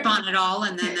a grip on it all,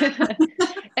 and then.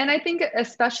 And I think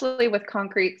especially with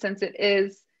concrete, since it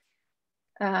is,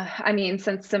 I mean,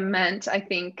 since cement, I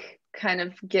think kind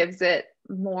of gives it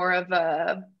more of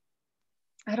a,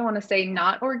 I don't want to say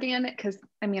not organic, because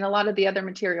I mean, a lot of the other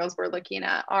materials we're looking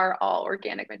at are all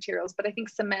organic materials, but I think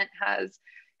cement has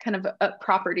kind of a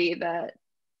property that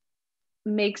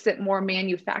makes it more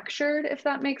manufactured, if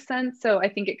that makes sense. So I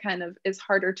think it kind of is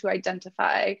harder to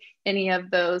identify any of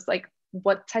those, like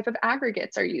what type of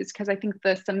aggregates are used, because I think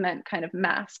the cement kind of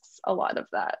masks a lot of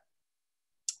that.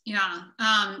 Yeah,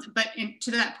 but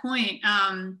to that point,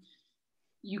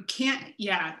 you can't,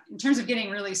 yeah, in terms of getting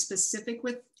really specific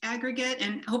with aggregate,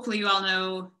 and hopefully you all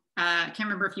know, I can't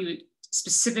remember if you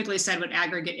specifically said what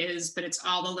aggregate is, but it's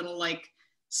all the little like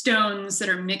stones that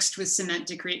are mixed with cement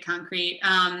to create concrete.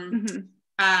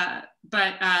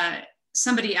 But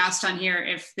somebody asked on here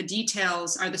if the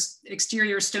details are the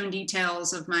exterior stone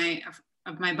details of my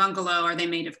bungalow, are they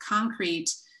made of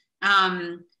concrete?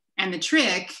 And the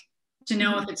trick to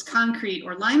know if it's concrete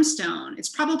or limestone, it's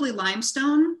probably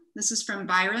limestone. This is from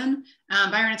Byron.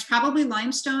 Byron, it's probably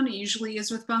limestone. It usually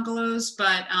is with bungalows,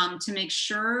 but to make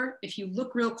sure, if you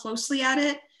look real closely at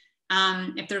it,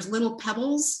 if there's little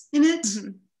pebbles in it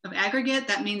of aggregate,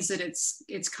 that means that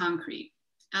it's concrete.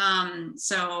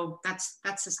 So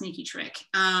that's a sneaky trick.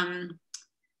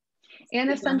 And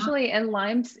essentially in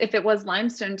if it was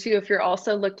limestone too, if you're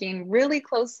also looking really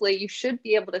closely, you should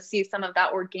be able to see some of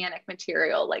that organic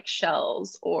material like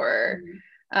shells or,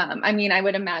 I mean, I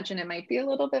would imagine it might be a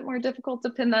little bit more difficult to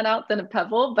pin that out than a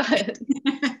pebble, but.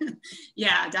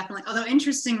 Yeah, definitely. Although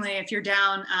interestingly, if you're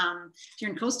down, if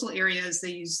you're in coastal areas, they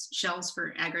use shells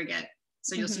for aggregate.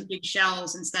 So you'll see big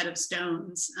shells instead of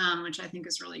stones, which I think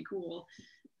is really cool.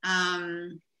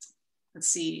 Let's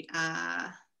see.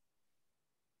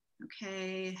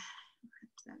 Okay,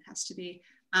 that has to be.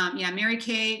 Yeah, Mary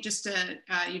Kay, just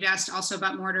you'd asked also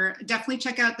about mortar. Definitely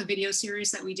check out the video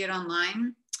series that we did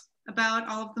online about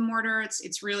all of the mortar.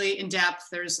 It's really in depth.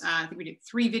 There's, I think we did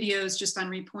 3 videos just on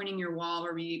repointing your wall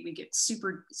where we get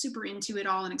super into it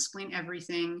all and explain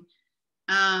everything.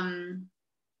 And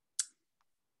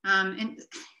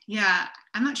yeah,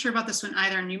 I'm not sure about this one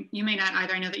either. And you may not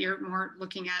either. I know that you're more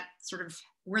looking at sort of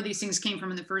where these things came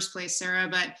from in the first place, Sarah,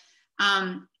 but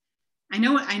I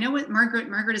know what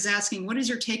Margaret is asking. What is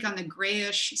your take on the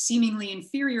grayish, seemingly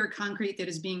inferior concrete that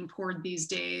is being poured these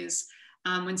days?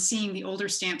 When seeing the older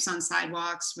stamps on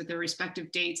sidewalks with their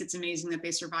respective dates, it's amazing that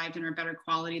they survived and are better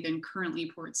quality than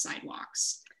currently poured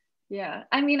sidewalks. Yeah,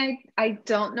 I mean, I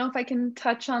don't know if I can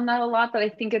touch on that a lot, but I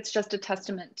think it's just a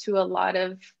testament to a lot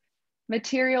of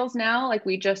materials now. Like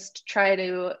we just try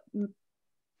to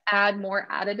add more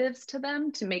additives to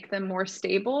them to make them more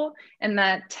stable. And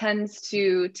that tends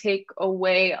to take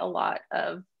away a lot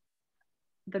of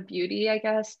the beauty, I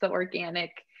guess, the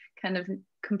organic kind of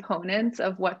components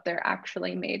of what they're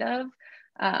actually made of.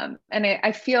 And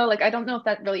I feel like, I don't know if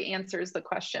that really answers the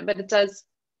question, but it does,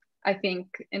 I think,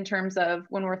 in terms of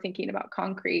when we're thinking about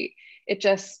concrete, it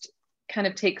just kind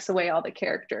of takes away all the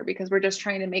character because we're just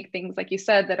trying to make things, like you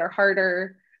said, that are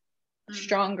harder,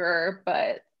 stronger,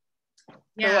 but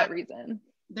for what reason?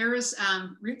 There was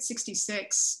Route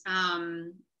 66.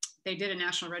 They did a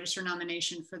National Register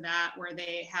nomination for that, where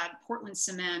they had Portland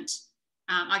cement.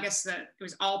 I guess that it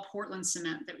was all Portland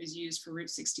cement that was used for Route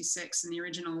 66 in the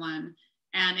original one,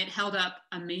 and it held up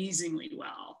amazingly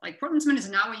well. Like Portland cement is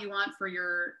not what you want for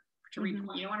your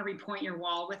repoint. You don't want to repoint your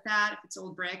wall with that if it's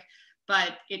old brick,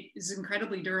 but it is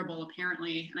incredibly durable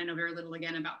apparently. And I know very little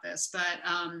again about this, but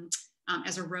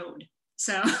as a road.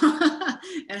 So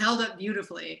it held up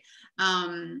beautifully.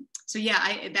 So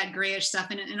yeah, that grayish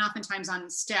stuff, and oftentimes on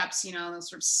steps, you know, they'll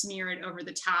sort of smear it over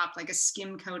the top, like a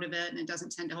skim coat of it, and it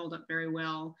doesn't tend to hold up very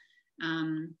well.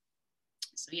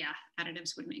 So yeah,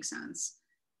 additives would make sense.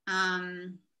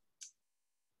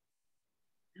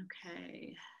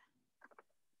 Okay.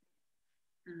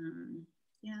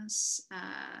 Yes.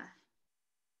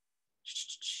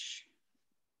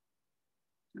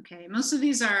 Okay, most of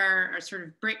these are sort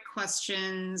of brick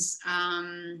questions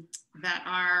that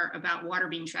are about water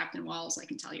being trapped in walls, I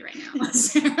can tell you right now.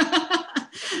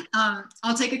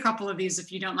 I'll take a couple of these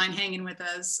if you don't mind hanging with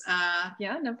us.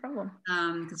 Yeah, no problem.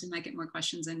 Because we might get more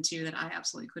questions in too that I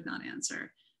absolutely could not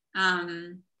answer.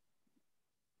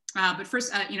 But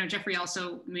first, Jeffrey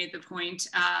also made the point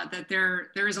that there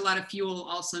is a lot of fuel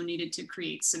also needed to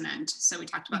create cement. So we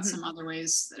talked about some other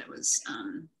ways that it was,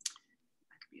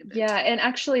 that could be a bit. Yeah, and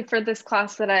actually for this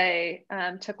class that I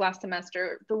took last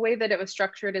semester, the way that it was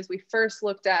structured is we first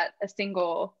looked at a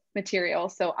single material.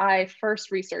 So I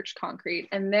first researched concrete,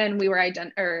 and then we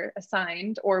were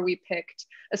assigned, or we picked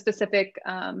a specific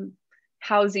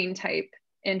housing type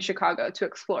in Chicago to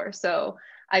explore. So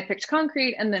I picked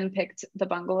concrete and then picked the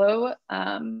bungalow.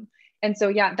 And so,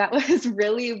 yeah, that was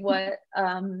really what,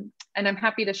 and I'm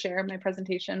happy to share my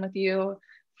presentation with you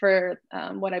for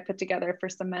what I put together for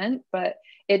cement, but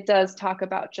it does talk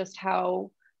about just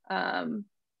how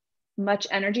much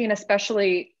energy, and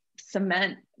especially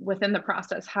cement within the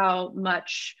process, how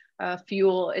much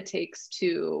fuel it takes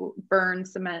to burn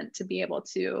cement to be able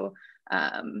to,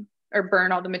 or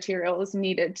burn all the materials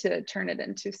needed to turn it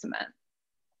into cement.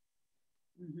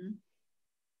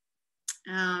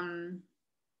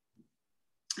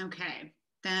 Okay,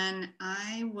 then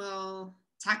I will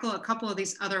tackle a couple of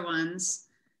these other ones.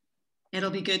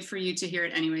 It'll be good for you to hear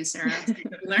it anyway, Sarah.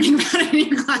 Learning about it in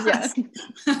your class.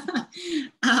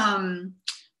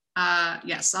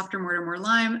 Yes, softer mortar, more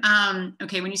lime.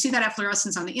 Okay, when you see that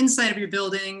efflorescence on the inside of your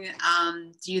building,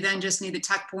 do you then just need the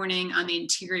tuck pointing on the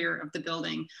interior of the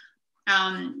building?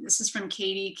 This is from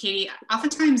Katie. Katie,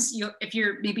 oftentimes if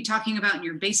you're maybe talking about in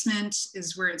your basement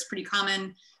is where it's pretty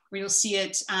common, where you'll see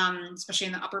it, especially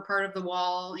in the upper part of the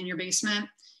wall in your basement.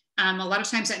 A lot of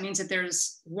times that means that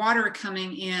there's water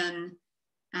coming in.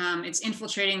 It's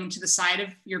infiltrating to the side of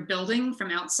your building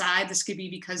from outside. This could be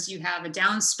because you have a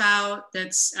downspout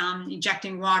that's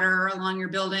ejecting water along your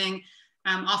building.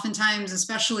 Oftentimes,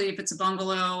 especially if it's a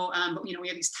bungalow, but we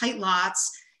have these tight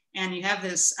lots, and you have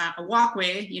this a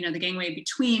walkway, the gangway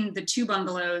between the two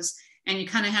bungalows, and you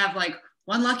kind of have like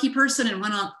one lucky person and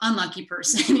one unlucky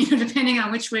person, depending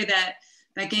on which way that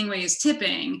gangway is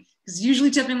tipping, because usually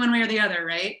tipping one way or the other,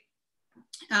 right?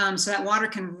 So that water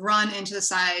can run into the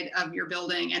side of your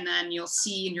building, and then you'll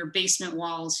see in your basement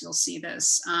walls, you'll see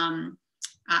this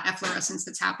efflorescence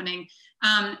that's happening.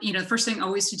 The first thing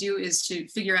always to do is to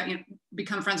figure out,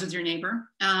 become friends with your neighbor,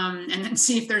 and then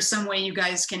see if there's some way you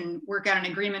guys can work out an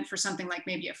agreement for something like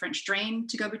maybe a French drain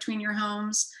to go between your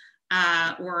homes,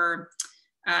 or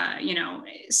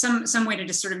some way to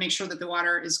just sort of make sure that the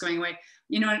water is going away.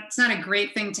 It's not a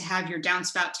great thing to have your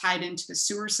downspout tied into the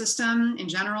sewer system in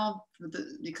general,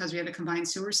 because we have a combined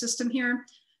sewer system here.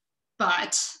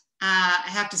 But I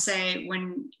have to say,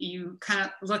 when you kind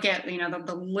of look at,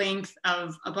 the length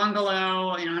of a bungalow,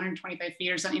 125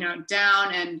 feet or something,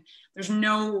 down, and there's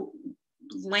no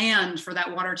land for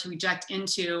that water to eject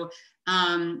into,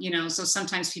 so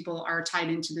sometimes people are tied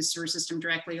into the sewer system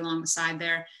directly along the side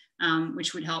there,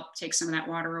 which would help take some of that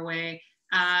water away.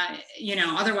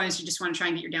 Otherwise you just want to try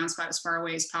and get your downspout as far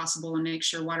away as possible and make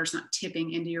sure water's not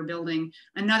tipping into your building.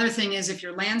 Another thing is, if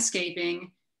you're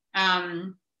landscaping,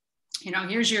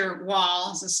 here's your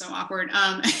wall. This is so awkward.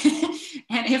 And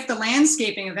if the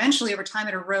landscaping eventually over time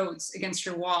it erodes against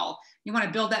your wall, you want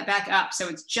to build that back up so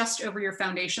it's just over your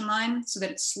foundation line so that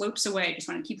it slopes away. You just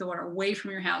want to keep the water away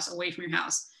from your house,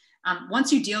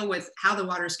 once you deal with how the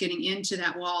water is getting into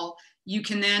that wall, you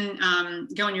can then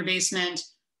go in your basement,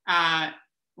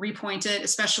 repoint it,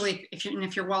 especially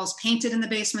if your wall is painted in the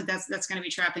basement. That's going to be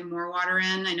trapping more water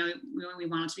in. I know we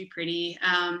want it to be pretty,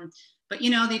 but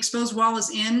the exposed wall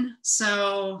is in,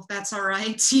 so that's all right.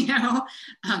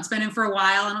 It's been in for a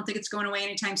while. I don't think it's going away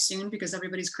anytime soon because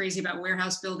everybody's crazy about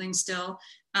warehouse buildings still.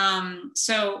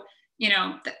 So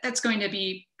that's going to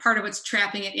be part of what's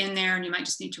trapping it in there, and you might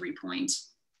just need to repoint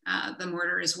the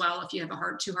mortar as well if you have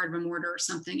too hard of a mortar or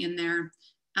something in there.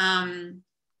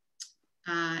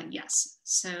 Yes,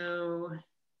 so,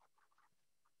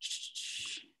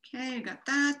 okay, I got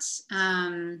that.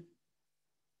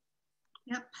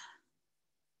 Yep.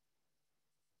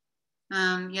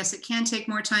 Yes, it can take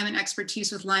more time and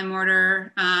expertise with lime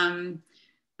mortar,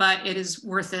 but it is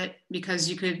worth it because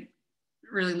you could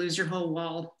really lose your whole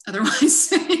wall.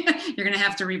 Otherwise, you're gonna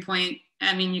have to repoint.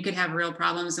 I mean, you could have real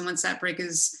problems, and once that brick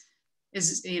is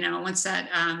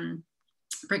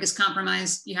brick is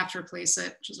compromised, you have to replace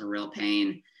it, which is a real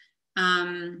pain.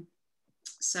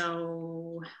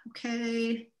 So,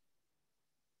 okay.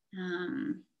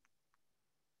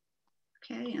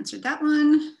 Okay, answered that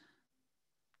one.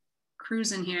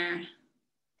 Cruising here.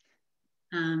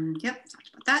 Yep, talked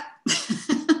about that.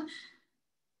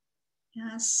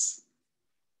 Yes.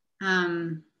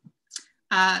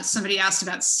 Somebody asked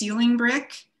about sealing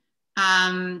brick.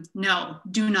 No,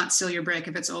 do not seal your brick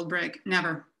if it's old brick.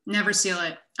 Never seal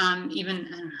it.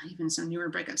 Even some newer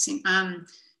brick I've seen.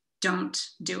 Don't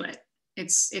do it.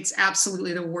 It's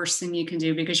absolutely the worst thing you can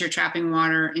do because you're trapping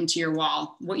water into your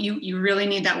wall. What you really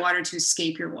need that water to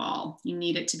escape your wall. You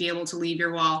need it to be able to leave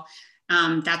your wall.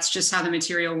 That's just how the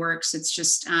material works. It's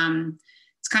just,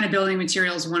 it's kind of building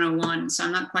materials 101. So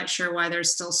I'm not quite sure why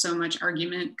there's still so much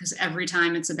argument, because every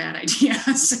time it's a bad idea.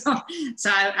 So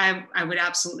I would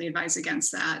absolutely advise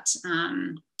against that.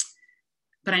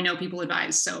 But I know people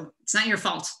advise, so it's not your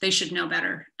fault. They should know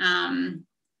better.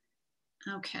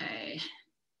 Okay.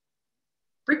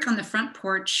 Brick on the front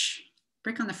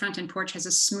end porch has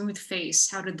a smooth face.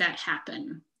 How did that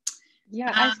happen?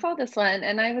 Yeah, I saw this one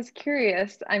and I was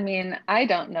curious. I mean, I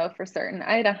don't know for certain.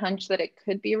 I had a hunch that it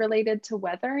could be related to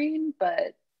weathering,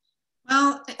 but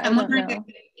well, I'm wondering if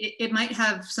it might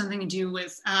have something to do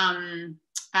with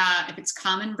if it's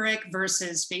common brick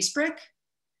versus face brick.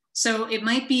 So it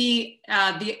might be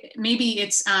maybe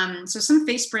it's so some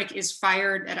face brick is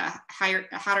fired at a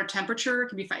hotter temperature. It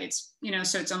can be it's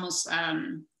so it's almost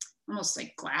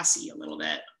like glassy a little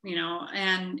bit,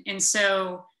 and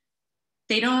so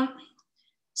they don't.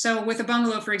 So with a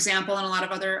bungalow, for example, and a lot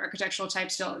of other architectural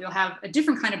types, you'll have a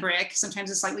different kind of brick.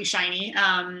 Sometimes it's slightly shiny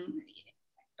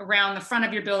around the front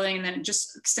of your building, and then it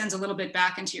just extends a little bit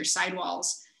back into your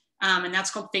sidewalls, and that's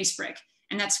called face brick.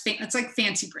 And it's like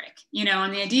fancy brick,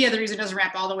 and the idea, the reason it doesn't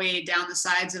wrap all the way down the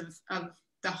sides of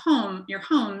your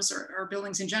homes or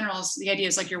buildings in general, is the idea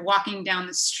is like you're walking down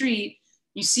the street,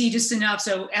 you see just enough.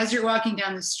 So as you're walking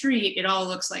down the street, it all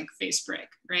looks like face brick,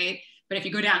 right? But if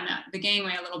you go down the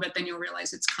gangway a little bit, then you'll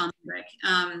realize it's common brick.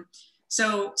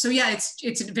 So yeah,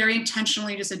 it's very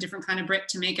intentionally just a different kind of brick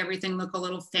to make everything look a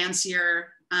little fancier,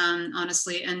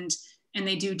 honestly. And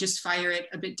they do just fire it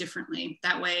a bit differently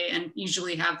that way, and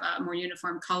usually have a more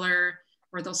uniform color,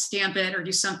 or they'll stamp it or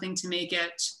do something to make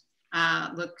it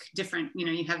look different.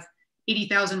 You have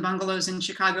 80,000 bungalows in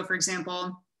Chicago, for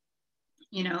example.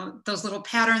 Those little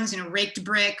patterns, raked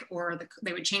brick, or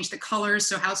they would change the colors.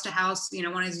 So house to house,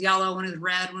 one is yellow, one is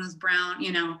red, one is brown,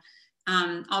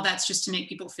 all that's just to make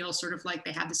people feel sort of like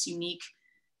they have this unique,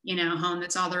 home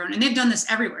that's all their own. And they've done this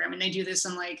everywhere. I mean, they do this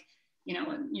in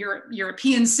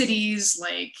European cities,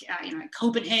 like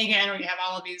Copenhagen, where you have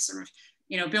all of these sort of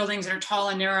buildings that are tall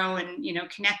and narrow and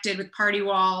connected with party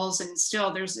walls, and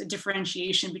still there's a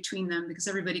differentiation between them because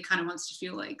everybody kind of wants to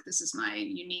feel like this is my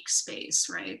unique space,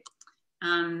 right?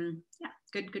 Yeah,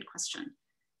 good question.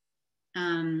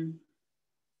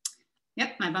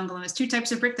 Yep, my bungalow has two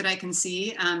types of brick that I can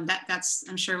see. That's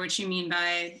I'm sure what you mean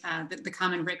by the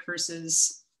common brick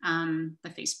versus the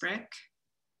face brick.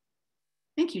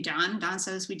 Thank you, Don. Don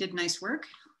says we did nice work.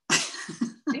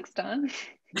 Thanks, Don.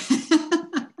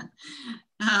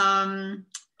 All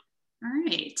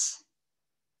right.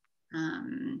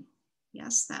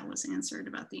 Yes, that was answered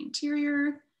about the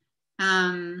interior.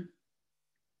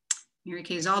 Mary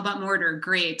Kay is all about mortar.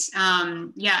 Great.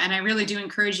 Yeah, and I really do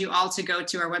encourage you all to go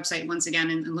to our website once again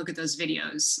and look at those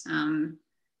videos.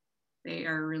 They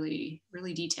are really,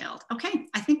 really detailed. Okay,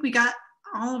 I think we got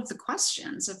all of the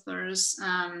questions. If there's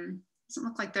doesn't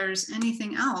look like there's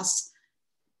anything else.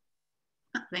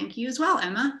 Thank you as well,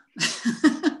 Emma.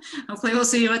 Hopefully we'll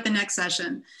see you at the next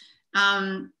session.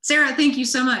 Sarah, thank you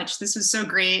so much. This was so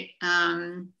great.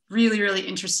 Really, really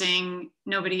interesting.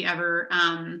 Nobody ever,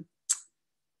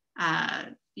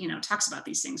 talks about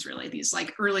these things really, these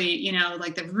like early,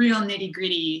 like the real nitty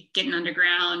gritty, getting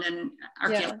underground and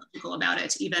archaeological about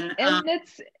it even. And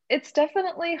it's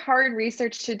definitely hard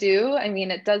research to do. I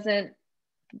mean, it doesn't,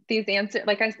 these answers,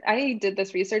 like I did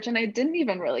this research and I didn't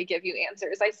even really give you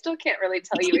answers. I still can't really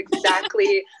tell you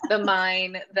exactly the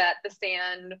mine that the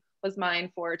sand was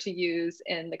mined for to use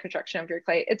in the construction of your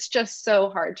clay. It's just so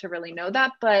hard to really know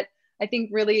that. But I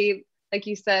think really, like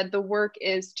you said, the work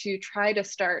is to try to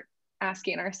start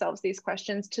asking ourselves these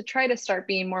questions, to try to start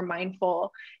being more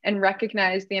mindful and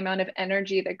recognize the amount of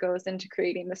energy that goes into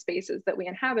creating the spaces that we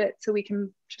inhabit so we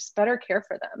can just better care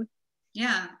for them.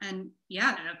 Yeah, and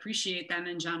I appreciate them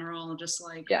in general. Just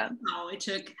like, it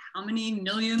took how many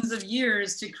millions of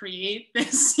years to create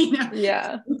this,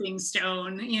 stepping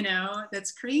stone,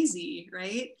 that's crazy,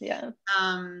 right? Yeah.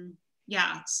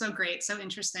 Yeah, so great, so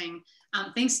interesting.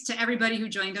 Thanks to everybody who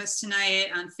joined us tonight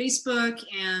on Facebook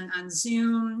and on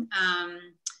Zoom.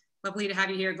 Lovely to have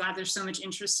you here. Glad there's so much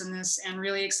interest in this, and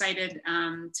really excited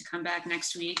to come back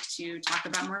next week to talk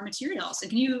about more materials. And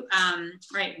can you,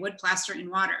 wood, plaster, and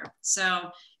water.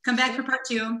 So come back for part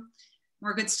 2,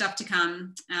 more good stuff to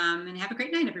come. And have a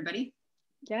great night, everybody.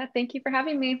 Yeah, thank you for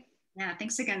having me. Yeah,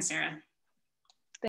 thanks again, Sarah.